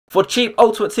For cheap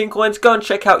Ultimate Team coins, go and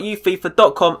check out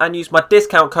ufifa.com and use my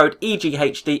discount code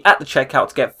EGHD at the checkout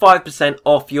to get 5%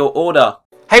 off your order.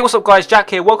 Hey, what's up guys,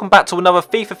 Jack here. Welcome back to another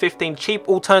FIFA 15 cheap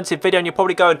alternative video, and you're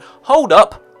probably going, hold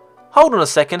on a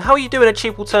second, how are you doing a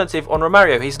cheap alternative on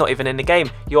Romário? He's not even in the game.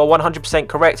 You are 100%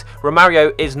 correct.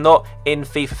 Romário is not in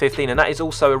FIFA 15, and that is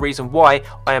also a reason why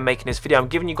I am making this video. I'm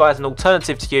giving you guys an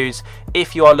alternative to use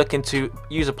if you are looking to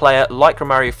use a player like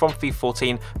Romário from FIFA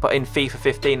 14 but in FIFA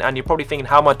 15, and you're probably thinking,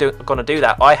 how am I going to do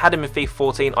that? I had him in FIFA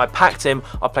 14, I packed him,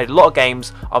 I played a lot of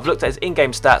games, I've looked at his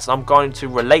in-game stats, and I'm going to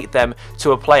relate them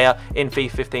to a player in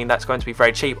FIFA 15 that's going to be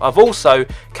very cheap. I've also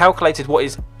calculated what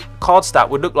his card stat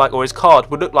would look like, or his card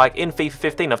would look like in FIFA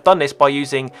 15. I've done this by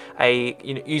using a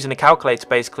calculator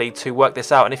basically to work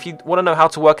this out. And if you want to know how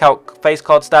to work out face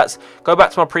card stats, go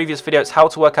back to my previous video. It's how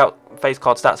to work out face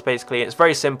card stats basically. It's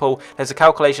very simple. There's a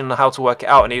calculation on how to work it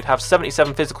out, and he'd have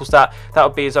 77 physical stat. That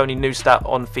would be his only new stat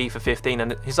on FIFA 15,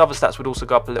 and his other stats would also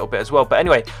go up a little bit as well. But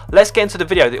anyway, let's get into the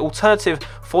video. The alternative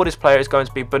for this player is going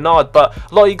to be Bernard, but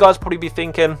a lot of you guys probably be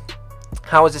thinking,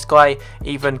 how is this guy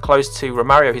even close to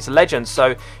Romário? He's a legend.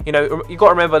 So, you know, you've got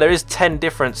to remember there is 10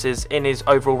 differences in his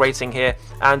overall rating here.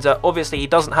 And obviously he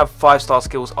doesn't have 5-star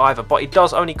skills either, but he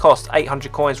does only cost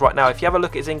 800 coins right now. If you have a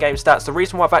look at his in-game stats, the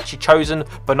reason why I've actually chosen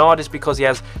Bernard is because he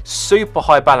has super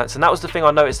high balance. And that was the thing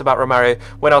I noticed about Romário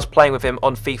when I was playing with him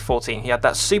on FIFA 14. He had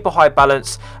that super high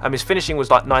balance. His finishing was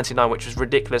like 99, which was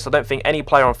ridiculous. I don't think any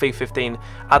player on FIFA 15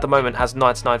 at the moment has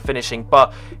 99 finishing.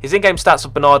 But his in-game stats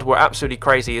of Bernard were absolutely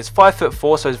crazy. He's 5'4",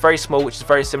 so he's very small, which is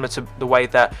very similar to the way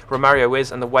that Romário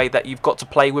is and the way that you've got to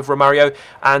play with Romário.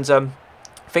 And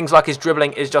things like his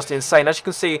dribbling is just insane. As you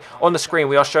can see on the screen,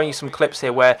 we are showing you some clips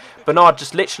here where Bernard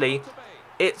just literally,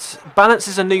 balance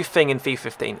is a new thing in FIFA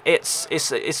 15. It's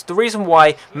the reason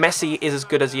why Messi is as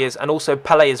good as he is, and also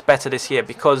Pelé is better this year,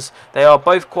 because they are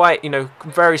both quite, you know,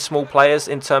 very small players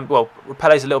in terms. Well,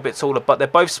 Pelé's a little bit taller, but they're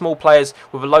both small players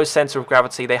with a low center of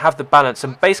gravity. They have the balance,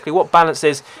 and basically what balance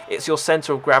is, it's your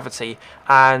center of gravity,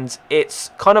 and it's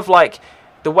kind of like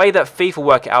the way that FIFA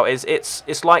work it out is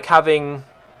it's like having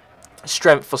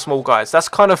strength for small guys. That's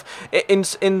kind of in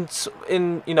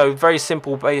you know, very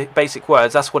simple basic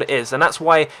words, that's what it is, and that's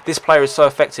why this player is so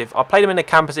effective. I played him in a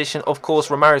cam position. Of course,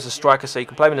 Romário is a striker, so you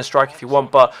can play him in a striker if you want,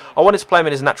 but I wanted to play him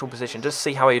in his natural position just to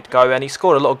see how he'd go, and he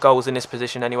scored a lot of goals in this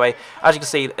position anyway. As you can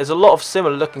see, there's a lot of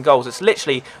similar looking goals. It's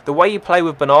literally the way you play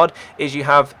with Bernard is you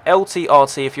have LT,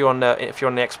 RT if you're on the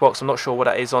Xbox. I'm not sure what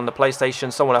that is on the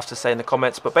PlayStation. Someone will have to say in the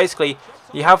comments, but basically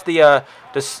you have the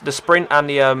sprint and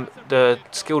the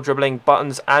skill dribbling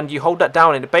buttons, and you hold that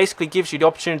down, and it basically gives you the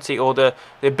opportunity or the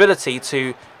ability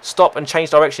to stop and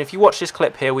change direction. If you watch this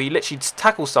clip here, we literally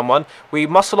tackle someone, we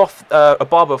muscle off a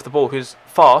barber of the ball who's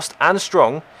fast and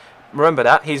strong. Remember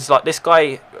that he's like, this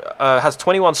guy has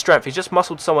 21 strength. He's just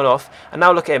muscled someone off, and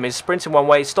now look at him. He's sprinting one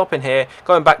way, stopping here,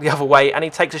 going back the other way, and he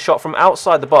takes a shot from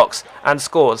outside the box and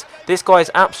scores. This guy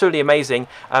is absolutely amazing.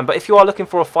 But if you are looking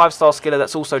for a 5-star skiller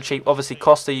that's also cheap, obviously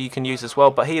Costa you can use as well.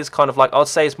 But he is kind of like, I'd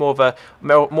say, it's more of a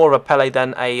Pelé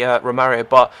than a Romário.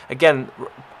 But again,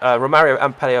 Romário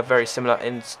and Pelé are very similar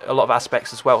in a lot of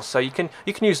aspects as well. So you can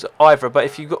use either. But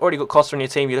if you've already got Costa on your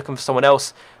team, you're looking for someone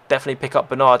else, definitely pick up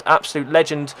Bernard. Absolute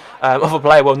legend of a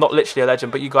player. Well, not literally a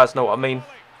legend, but you guys know what I mean.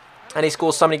 And he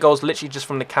scores so many goals literally just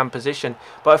from the cam position.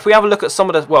 But if we have a look at some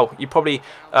of the, well, you probably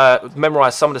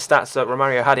memorised some of the stats that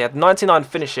Romário had. He had 99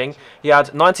 finishing, he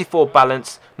had 94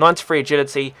 balance, 93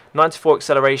 agility, 94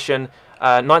 acceleration,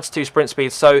 92 sprint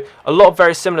speed. So a lot of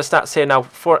very similar stats here. Now,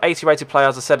 for an 80 rated player,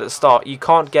 as I said at the start, you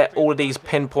can't get all of these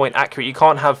pinpoint accurate. You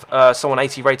can't have someone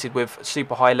 80 rated with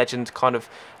super high legend kind of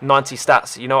 90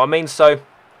 stats, you know what I mean? So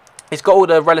he's got all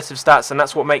the relative stats, and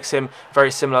that's what makes him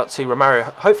very similar to Romário.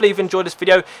 Hopefully you've enjoyed this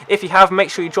video. If you have, make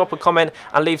sure you drop a comment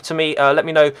and leave to me. Let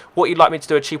me know what you'd like me to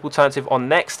do a cheap alternative on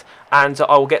next, and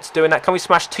I will get to doing that. Can we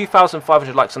smash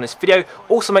 2,500 likes on this video?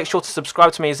 Also, make sure to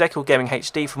subscribe to me, Ezekiel Gaming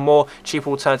HD, for more cheap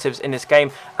alternatives in this game,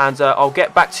 and I'll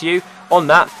get back to you on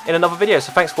that in another video.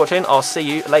 So thanks for watching. I'll see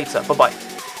you later. Bye-bye.